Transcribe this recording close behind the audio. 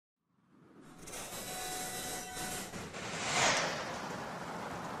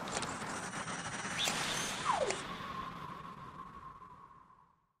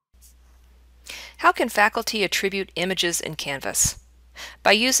How can faculty attribute images in Canvas?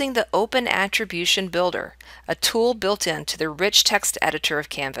 By using the Open Attribution Builder, a tool built into the rich text editor of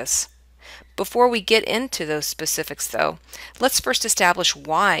Canvas. Before we get into those specifics though, let's first establish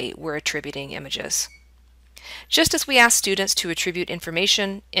why we're attributing images. Just as we ask students to attribute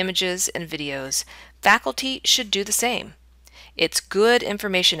information, images, and videos, faculty should do the same. It's good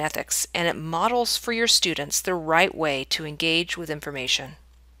information ethics, and it models for your students the right way to engage with information.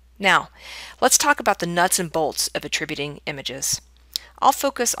 Now, let's talk about the nuts and bolts of attributing images. I'll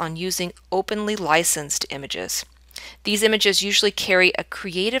focus on using openly licensed images. These images usually carry a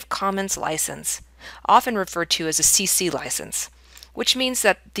Creative Commons license, often referred to as a CC license, which means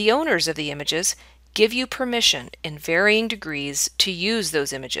that the owners of the images give you permission in varying degrees to use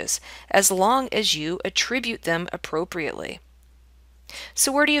those images, as long as you attribute them appropriately.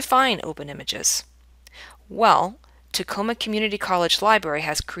 So where do you find open images? Well, Tacoma Community College Library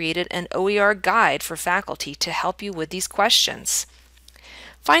has created an OER guide for faculty to help you with these questions.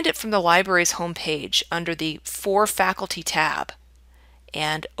 Find it from the library's homepage under the For Faculty tab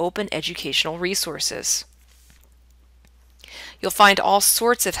and Open Educational Resources. You'll find all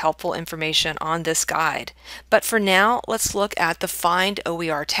sorts of helpful information on this guide, but for now let's look at the Find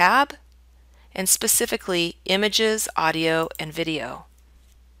OER tab and specifically Images, Audio, and Video.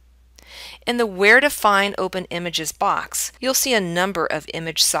 In the Where to Find Open Images box, you'll see a number of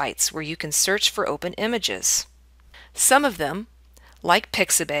image sites where you can search for open images. Some of them, like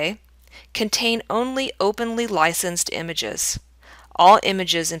Pixabay, contain only openly licensed images. All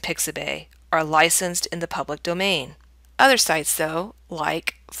images in Pixabay are licensed in the public domain. Other sites, though,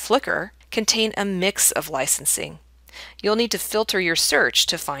 like Flickr, contain a mix of licensing. You'll need to filter your search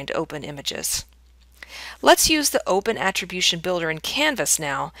to find open images. Let's use the Open Attribution Builder in Canvas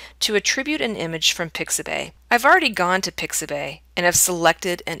now to attribute an image from Pixabay. I've already gone to Pixabay and have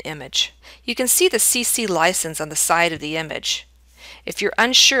selected an image. You can see the CC license on the side of the image. If you're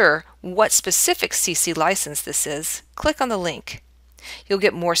unsure what specific CC license this is, click on the link. You'll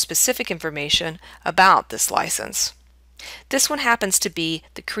get more specific information about this license. This one happens to be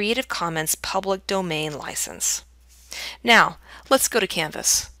the Creative Commons Public Domain license. Now, let's go to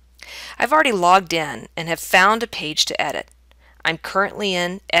Canvas. I've already logged in and have found a page to edit. I'm currently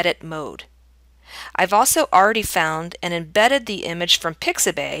in edit mode. I've also already found and embedded the image from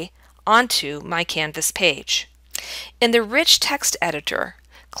Pixabay onto my Canvas page. In the rich text editor,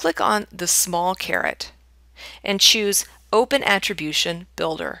 click on the small caret and choose Open Attribution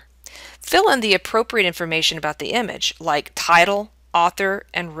Builder. Fill in the appropriate information about the image, like title, author,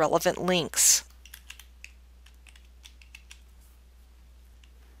 and relevant links.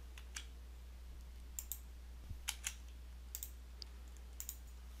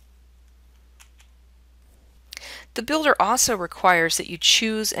 The builder also requires that you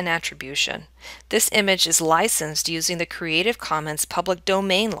choose an attribution. This image is licensed using the Creative Commons Public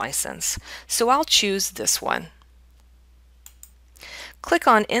Domain license, so I'll choose this one. Click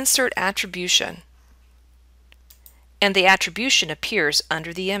on Insert Attribution, and the attribution appears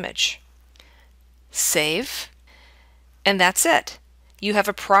under the image. Save, and that's it. You have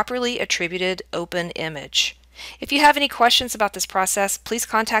a properly attributed open image. If you have any questions about this process, please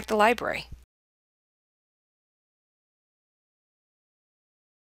contact the library.